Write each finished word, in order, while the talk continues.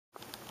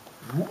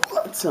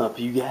What's up,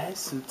 you guys?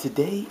 So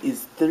today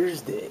is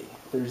Thursday.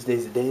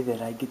 Thursday's the day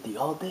that I get the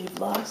all-day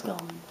vlogs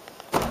going.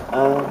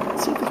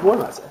 Let's see if it's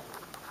warm outside.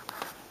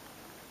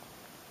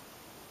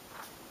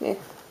 Yeah,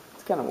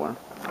 it's kind of warm.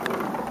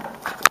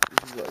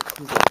 Who's like,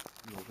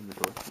 you open the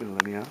door. You gonna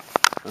let me out?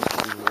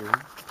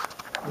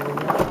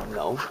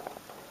 No.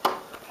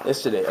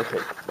 Yesterday,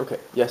 okay.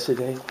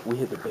 Yesterday, we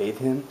had to bathe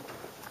him.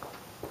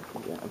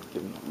 Yeah, I'm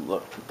giving him a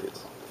look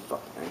because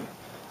fucking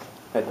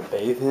I had to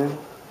bathe him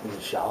in the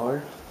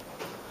shower.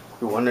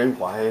 You're wondering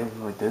why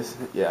I'm like this?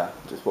 Yeah,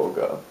 just woke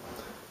up.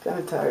 Kind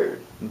of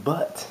tired,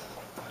 but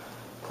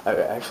I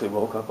actually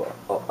woke up a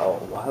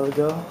while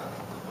ago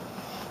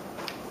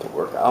to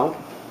work out,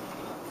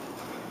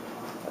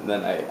 and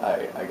then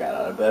I got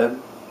out of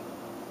bed,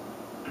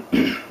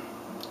 and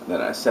then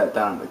I sat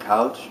down on the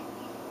couch,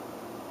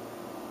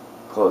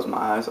 closed my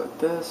eyes like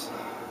this,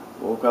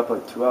 woke up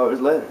like 2 hours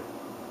later.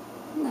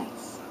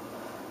 Nice.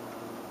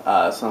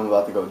 So I'm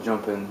about to go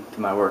jump into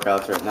my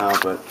workouts right now,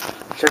 but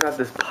check out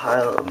this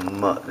pile of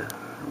mud.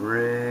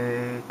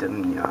 Right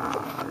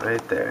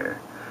there.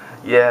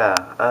 Yeah,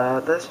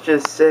 let's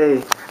just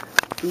say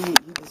he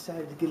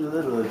decided to get a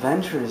little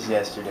adventurous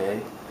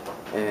yesterday,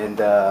 and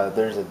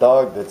there's a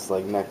dog that's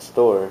like next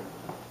door,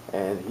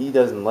 and he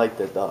doesn't like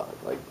that dog.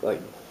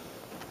 Like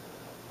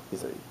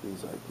he's like,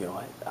 you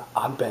know,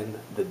 I've been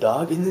the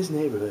dog in this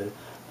neighborhood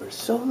for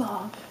so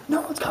long.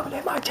 No one's coming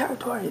in my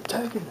territory and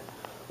taking it,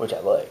 which I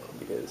like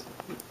because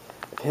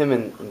if him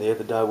and the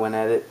other dog went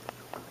at it,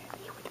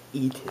 he would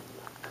eat him.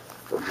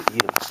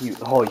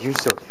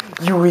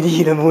 You would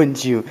eat him,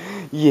 wouldn't you?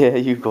 Yeah,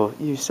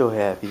 you're so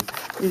happy.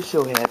 You're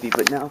so happy.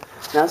 But now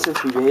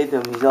since we bathed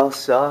him, he's all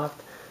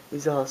soft,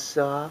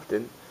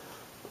 and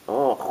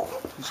oh,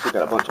 he's still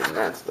got a bunch of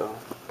gnats though.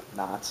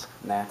 Knots,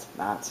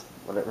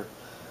 whatever.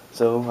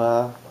 So,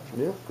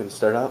 yeah, I'm gonna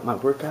start out my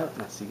workout,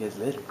 and I'll see you guys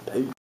later.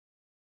 Bye.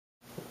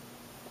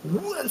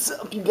 What's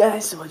up, you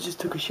guys? So I just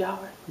took a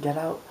shower, got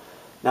out.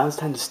 Now it's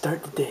time to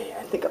start the day.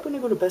 I think I'm gonna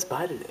go to Best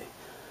Buy today.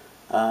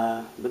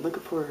 Been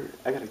looking for,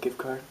 I got a gift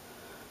card,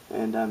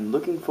 and I'm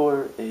looking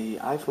for a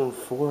iPhone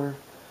 4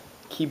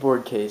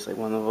 keyboard case, like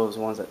one of those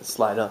ones that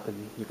slide up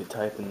and you could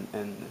type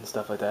and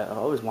stuff like that. I've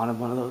always wanted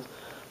one of those,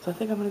 so I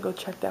think I'm gonna go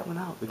check that one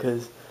out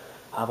because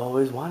I've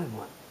always wanted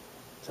one.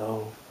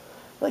 So,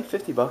 like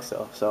 $50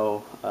 though,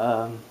 so,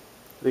 I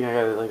think I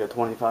got like a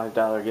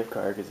 $25 gift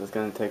card because it's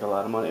gonna take a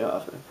lot of money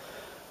off it.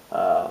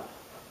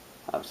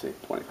 Obviously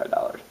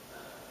 $25.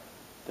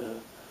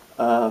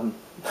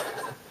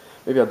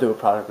 Maybe I'll do a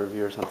product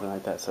review or something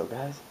like that. So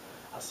guys,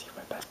 I'll see you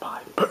at Best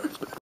Buy.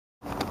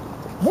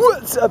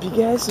 What's up, you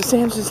guys? So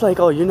Sam's just like,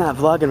 oh, you're not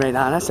vlogging right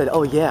now, and I said,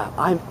 oh yeah,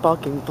 I'm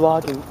fucking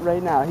vlogging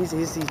right now. He's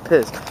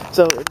pissed.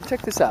 So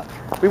check this out.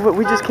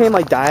 We just came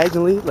like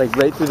diagonally, like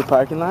right through the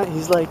parking lot.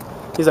 He's like,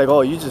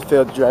 oh, you just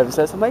failed the driving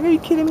test. I'm like, are you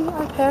kidding me?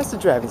 I passed the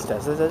driving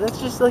test. I said, that's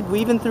just like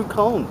weaving through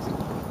cones.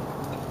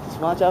 Just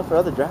watch out for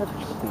other drivers,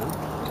 you know.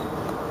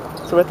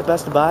 So we're at the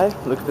Best Buy,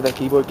 looking for that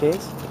keyboard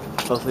case.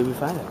 Hopefully we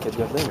find it. Catch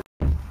you guys later.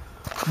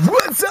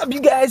 What's up, you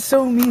guys?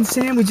 So me and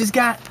Sam, we just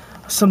got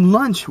some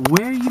lunch.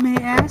 Where, you may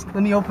ask?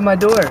 Let me open my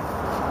door. We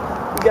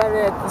got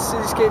it at the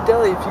Cityscape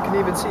Deli, if you can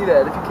even see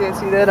that. If you can't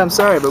see that, I'm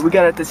sorry, but we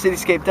got it at the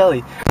Cityscape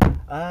Deli.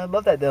 I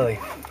love that deli.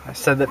 I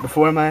said that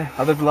before in my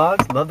other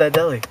vlogs. Love that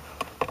deli.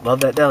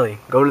 Love that deli.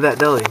 Go to that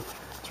deli.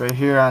 It's right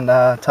here on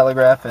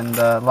Telegraph and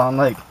Long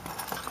Lake.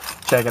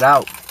 Check it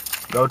out.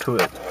 Go to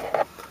it.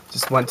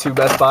 Just went to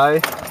Best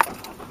Buy.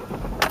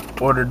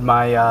 Ordered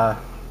my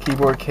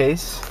keyboard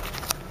case.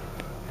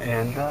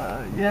 And,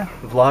 yeah,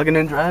 vlogging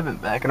and driving,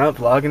 backing up,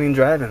 vlogging and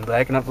driving,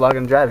 backing up, vlogging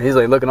and driving. He's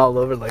like looking all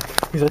over, like,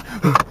 he's like,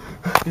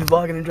 he's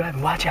vlogging and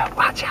driving, watch out,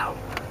 watch out.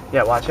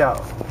 Yeah, watch out.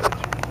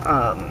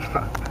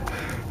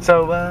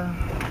 So,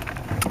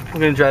 we're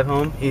gonna drive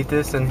home, eat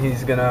this, and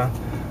he's gonna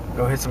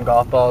go hit some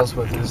golf balls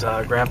with his,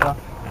 grandpa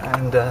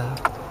and,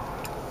 aunt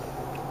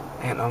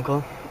and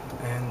uncle,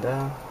 and,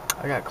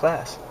 I got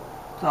class.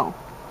 So,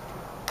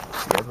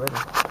 see you guys later.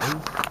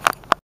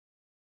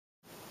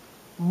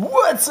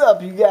 What's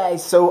up, you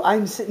guys? So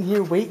I'm sitting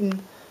here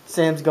waiting.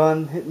 Sam's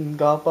gone hitting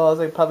golf balls.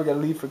 I probably gotta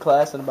leave for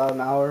class in about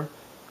an hour.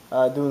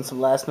 Doing some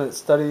last minute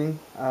studying.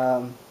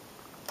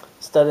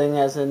 Studying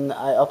as in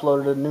I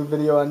uploaded a new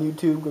video on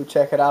YouTube. Go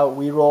check it out.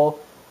 We roll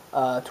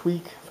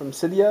tweak from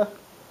Cydia.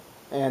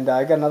 And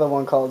I got another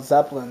one called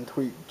Zeppelin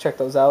tweak. Check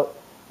those out.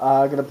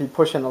 I'm gonna be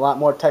pushing a lot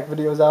more tech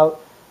videos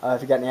out.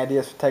 If you got any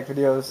ideas for tech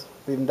videos,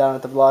 leave them down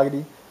at the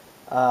Vloggity.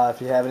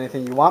 If you have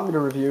anything you want me to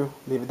review,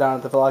 leave it down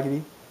at the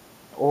Vloggity.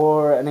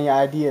 Or any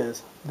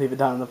ideas, leave it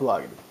down in the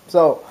Vloggity.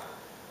 So,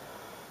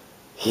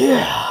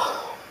 yeah.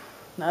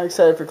 Now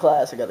excited for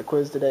class. I got a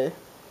quiz today.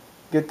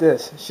 Get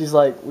this. She's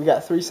like, we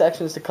got 3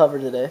 sections to cover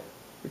today.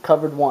 We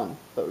covered 1,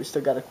 but we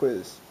still got a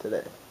quiz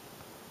today.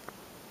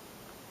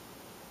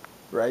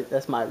 Right?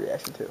 That's my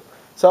reaction too.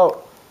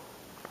 So,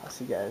 I'll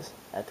see you guys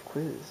at the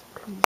quiz.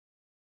 Peace.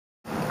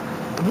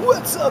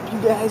 What's up, you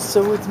guys?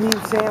 So it's me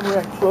and Sam. We're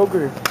at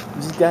Kroger.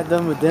 We just got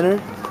done with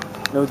dinner.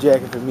 No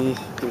jacket for me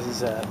because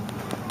it's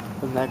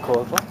wasn't that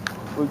cold. Well,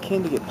 we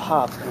came to get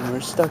pop and we're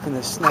stuck in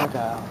the snack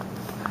aisle.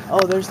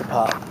 Oh, there's the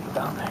pop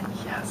down there.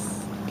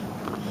 Yes.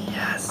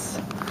 Yes.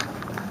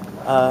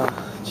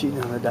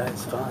 Cheating on a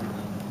diet's fun.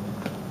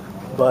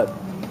 But,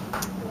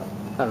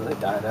 not really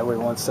diet. I weigh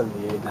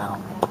 178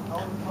 now.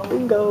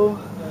 Bingo.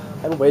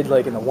 I weighed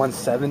like in the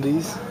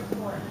 170s.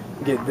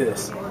 Get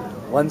this.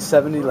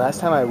 170. Last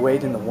time I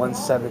weighed in the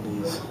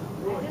 170s.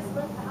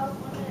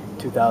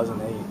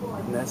 2008.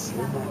 And that's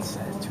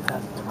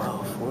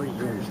 2012. 4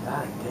 years.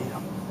 God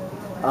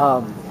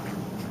damn.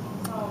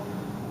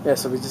 Yeah,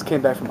 so we just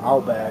came back from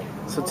Outback.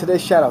 So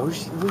today's shout out. Who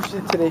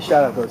should today's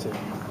shout out go to?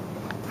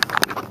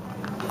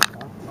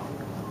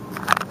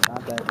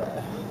 Not that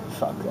guy.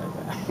 Fuck that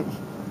guy.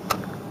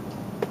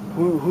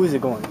 Who is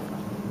it going to?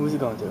 Who's it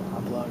going to?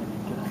 I'm vlogging.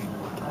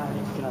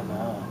 Get on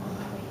now.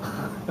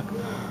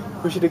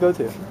 Who should it go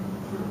to? I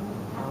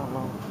don't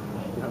know.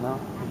 You don't know?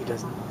 He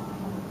doesn't know.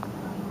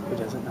 He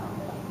doesn't know.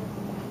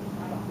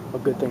 A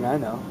good thing I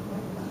know.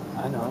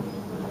 I know.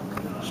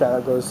 Shout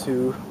out goes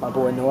to my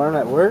boy Norm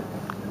at work.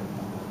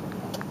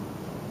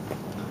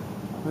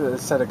 I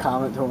said a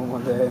comment to him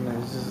one day, and it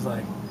was just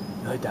like,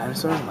 "You like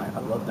dinosaurs?" I'm like, "I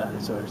love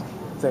dinosaurs."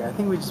 It's like, I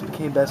think we just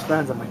became best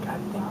friends. I'm like, I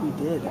think we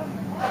did. Get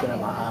in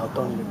my aisle.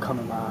 Don't even come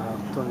in my aisle.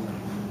 Don't even.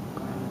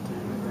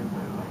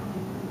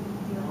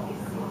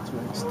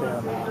 Stay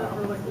on the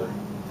aisle.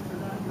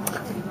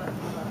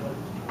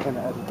 I'm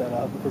gonna edit that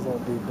out because that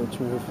would be a bitch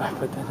move if I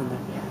put that in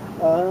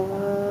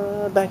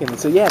there. Back in it.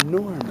 So yeah,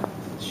 Norm.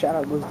 Shout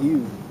out goes to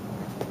you.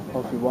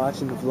 Hope you're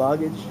watching the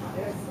vloggage.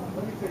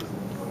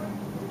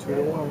 2-1.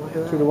 Look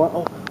at that. 2-1.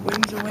 Oh,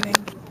 wings are winning.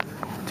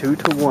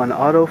 2-1.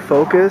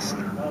 Autofocus.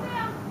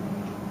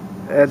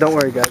 Don't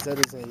worry, guys. That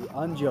is a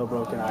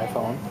unjailbroken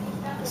iPhone.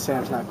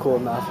 Sam's not cool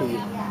enough. He,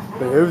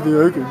 like, everything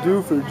I can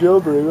do for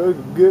jailbreak, I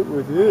can get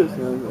with this.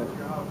 And I'm like,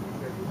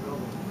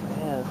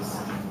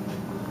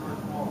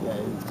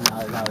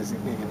 now he's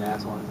being an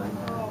asshole.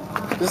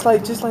 He's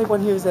like, just like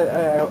when he was at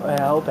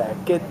Outback.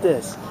 Get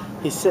this.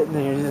 He's sitting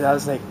there. And I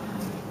was like,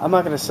 I'm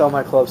not gonna sell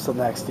my clubs till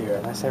next year.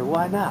 And I said,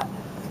 why not?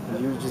 And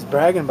you were just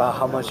bragging about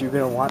how much you're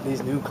gonna want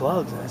these new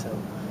clubs. And I said,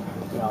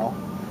 you know,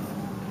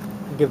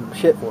 give him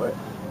shit for it.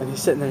 And he's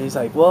sitting there. And he's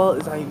like, well,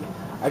 it's like,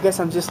 I guess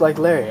I'm just like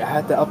Larry. I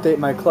have to update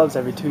my clubs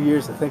every 2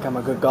 years to think I'm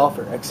a good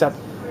golfer. Except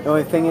the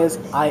only thing is,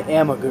 I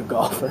am a good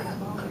golfer.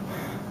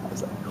 I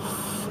was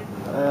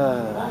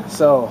like,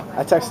 so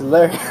I texted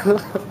Larry.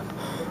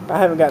 I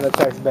haven't gotten a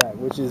text back,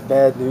 which is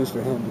bad news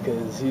for him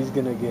because he's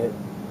gonna get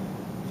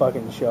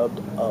fucking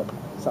shoved up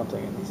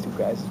something, and these two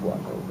guys just walk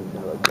over and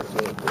they're like this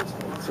way,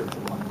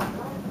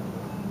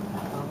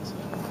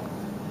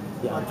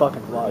 yeah, I'm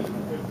fucking vlogging.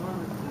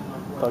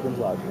 Fucking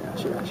vlogging. I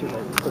should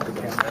like put the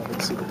camera up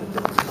and see what they're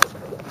doing.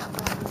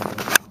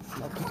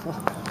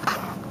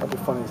 That'd be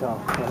funny as hell,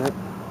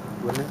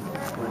 wouldn't it?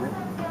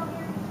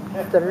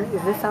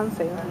 Is this sound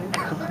safe?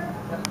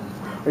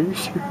 Are you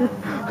sure?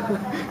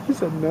 He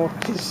said no.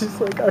 He's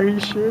just like, are you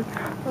sure?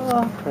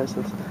 Oh,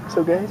 priceless.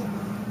 So guys,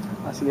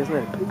 I'll see you guys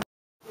later.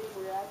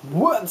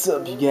 What's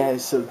up, you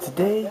guys? So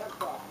today,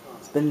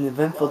 it's been an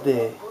eventful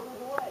day.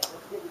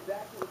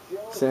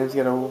 Sam's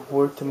gotta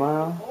work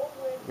tomorrow.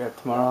 Got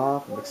tomorrow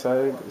off. I'm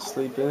excited. Gonna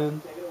sleep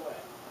in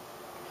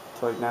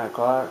till like 9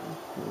 o'clock.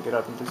 Get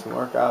up and do some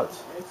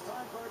workouts.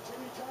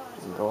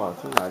 And go out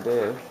through my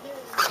day.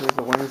 Here's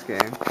the Wings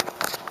game.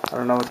 I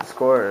don't know what the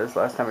score is.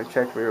 Last time we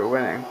checked, we were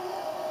winning.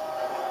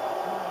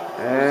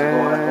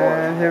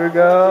 And here we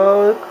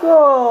go.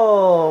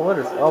 Goal!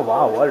 Oh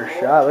wow, what a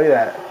shot. Look at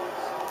that.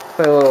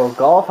 Play a little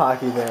golf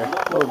hockey there.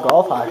 A little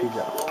golf hockey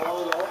jump.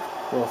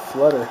 A little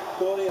flutter.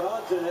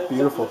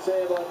 Beautiful.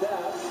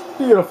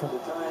 Beautiful.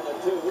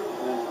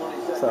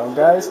 So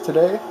guys,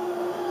 today,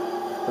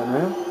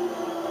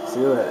 see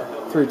you later.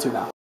 3-2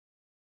 now.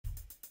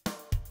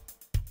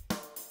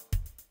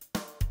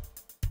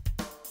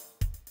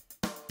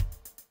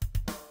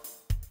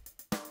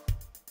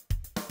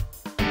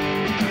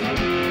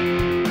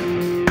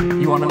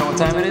 You want to know what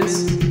time it is?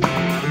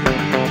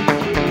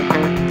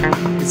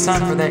 It's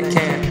time for that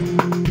cat,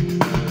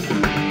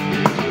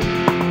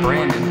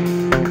 Brandon,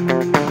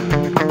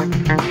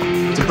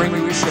 to bring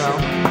you a show.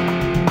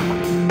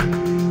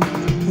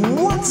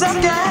 What's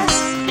up, guys?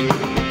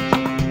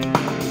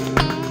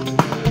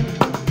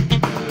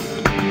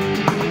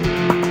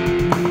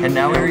 And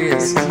now here he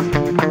is,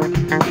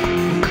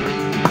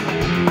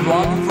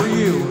 vlogging